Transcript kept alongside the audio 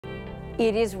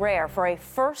It is rare for a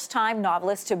first-time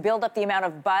novelist to build up the amount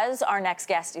of buzz our next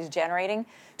guest is generating.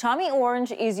 Tommy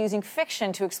Orange is using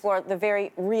fiction to explore the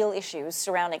very real issues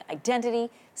surrounding identity,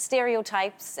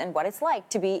 stereotypes, and what it's like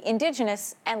to be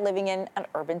Indigenous and living in an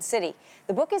urban city.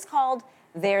 The book is called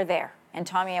They're There, and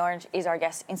Tommy Orange is our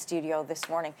guest in studio this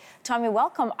morning. Tommy,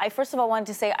 welcome. I first of all wanted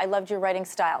to say I loved your writing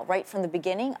style. Right from the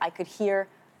beginning, I could hear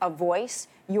a voice,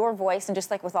 your voice, and just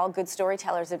like with all good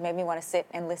storytellers, it made me want to sit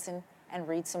and listen and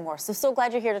read some more. So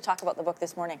glad you're here to talk about the book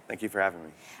this morning. Thank you for having me.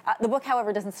 The book,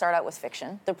 however, doesn't start out with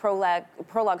fiction. The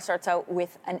prologue starts out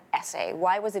with an essay.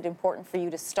 Why was it important for you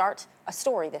to start a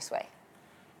story this way?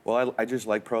 Well, I just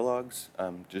like prologues,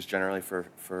 just generally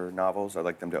for novels. I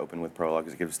like them to open with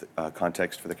prologues. It gives the,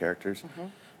 context for the characters.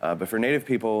 Mm-hmm. But for Native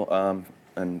people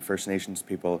and First Nations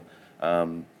people,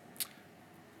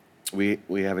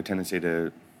 we have a tendency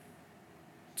to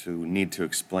need to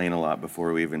explain a lot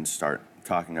before we even start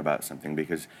talking about something,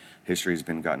 because history's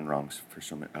been gotten wrong for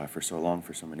so long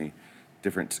for so many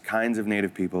different kinds of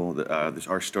Native people.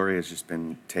 Our story has just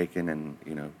been taken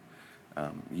and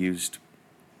used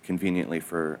conveniently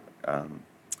for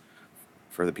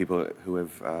the people who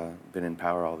have been in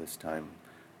power all this time.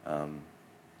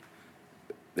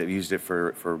 They've used it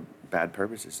for bad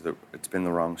purposes. It's been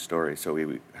the wrong story, so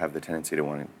we have the tendency to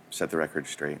want to set the record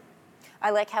straight. I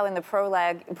like how in the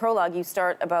prologue you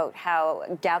start about how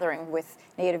gathering with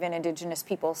Native and Indigenous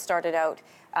people started out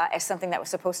as something that was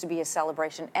supposed to be a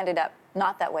celebration, ended up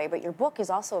not that way, but your book is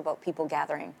also about people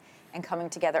gathering and coming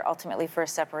together ultimately for a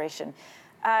separation.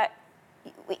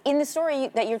 In the story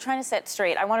that you're trying to set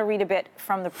straight, I want to read a bit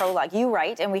from the prologue. You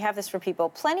write, and we have this for people,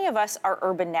 plenty of us are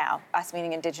urban now, us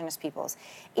meaning Indigenous peoples.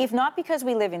 If not because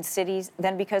we live in cities,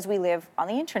 then because we live on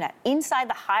the internet. Inside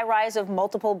the high rise of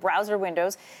multiple browser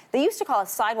windows, they used to call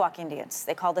us sidewalk Indians.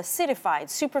 They called us citified,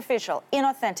 superficial,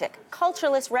 inauthentic,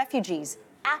 cultureless refugees,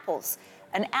 apples.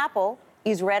 An apple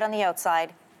is red on the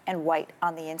outside and white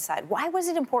on the inside. Why was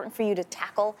it important for you to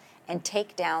tackle and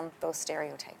take down those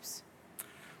stereotypes?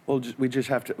 Well,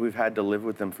 we've had to live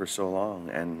with them for so long,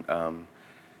 and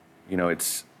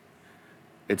it's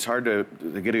hard to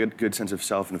get a good sense of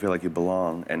self and feel like you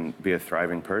belong and be a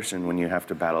thriving person when you have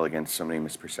to battle against so many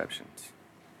misperceptions.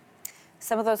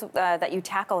 Some of those that you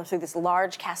tackle are through this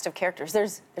large cast of characters.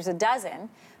 There's a dozen,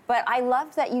 but I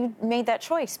love that you made that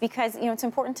choice because it's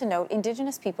important to note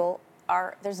Indigenous people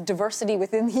there's diversity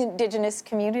within the Indigenous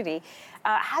community.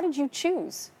 How did you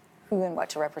choose who and what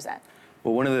to represent?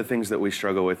 Well, one of the things that we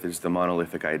struggle with is the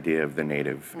monolithic idea of the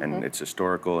Native, mm-hmm. and it's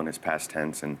historical and it's past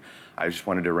tense, and I just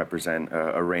wanted to represent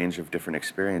a range of different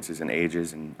experiences and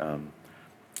ages and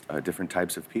different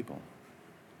types of people.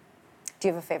 Do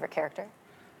you have a favorite character?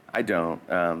 I don't.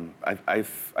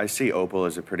 I see Opal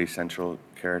as a pretty central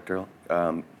character,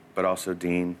 but also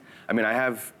Dean. I mean, I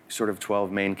have sort of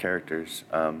 12 main characters,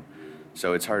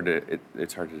 so it's hard to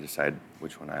decide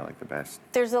which one I like the best.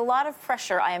 There's a lot of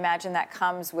pressure, I imagine, that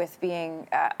comes with being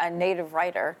a Native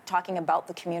writer, talking about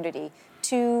the community,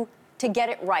 to get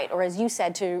it right, or as you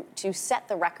said, to set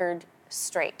the record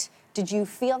straight. Did you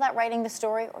feel that writing the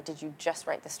story, or did you just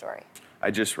write the story?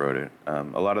 I just wrote it. A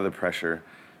lot of the pressure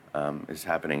is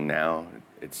happening now.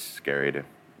 It's scary to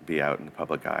be out in the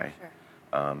public eye.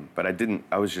 Sure. But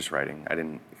I was just writing. I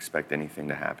didn't expect anything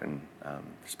to happen,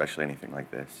 especially anything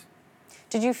like this.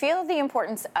 Did you feel the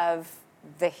importance of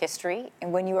the history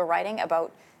and when you were writing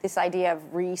about this idea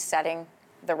of resetting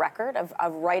the record,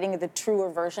 of writing the truer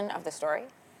version of the story?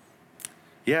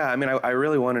 Yeah, I mean, I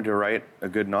really wanted to write a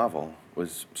good novel,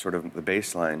 was sort of the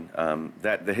baseline.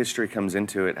 That the history comes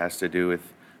into it has to do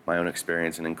with my own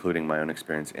experience and including my own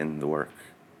experience in the work.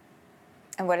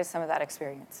 And what is some of that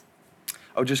experience?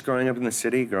 Oh, just growing up in the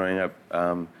city, growing up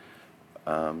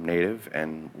Native,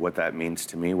 and what that means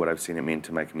to me, what I've seen it mean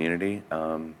to my community,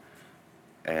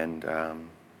 and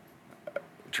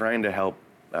trying to help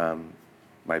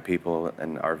my people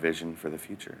and our vision for the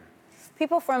future.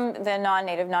 People from the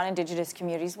non-Native, non-Indigenous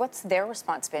communities, what's their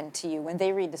response been to you when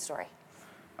they read the story?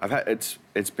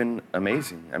 It's been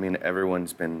amazing. I mean,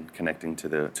 everyone's been connecting to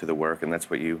the work, and that's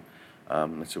what you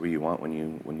want when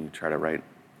you try to write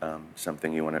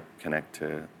something. You want to connect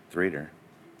to the reader.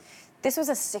 This was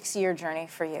a 6-year journey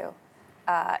for you.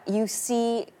 You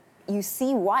see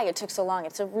why it took so long.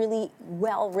 It's a really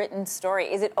well-written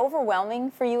story. Is it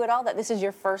overwhelming for you at all that this is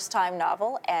your first-time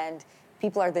novel and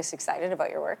people are this excited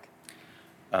about your work?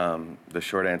 The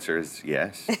short answer is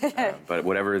yes, but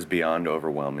whatever is beyond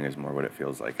overwhelming is more what it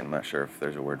feels like. I'm not sure if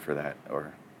there's a word for that,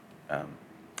 or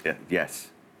yeah,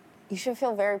 yes. You should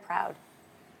feel very proud.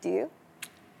 Do you?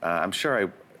 I'm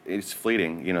sure it's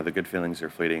fleeting. The good feelings are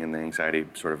fleeting, and the anxiety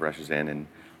sort of rushes in and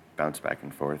bounce back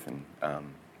and forth. And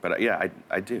but yeah,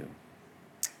 I do.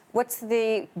 What's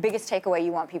the biggest takeaway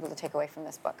you want people to take away from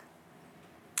this book?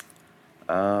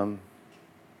 I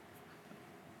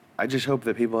just hope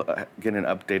that people get an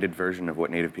updated version of what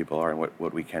Native people are and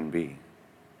what we can be.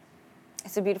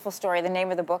 It's a beautiful story. The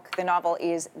name of the book, the novel,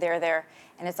 is There,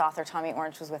 and its author, Tommy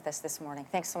Orange, was with us this morning.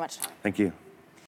 Thanks so much, Tommy. Thank you.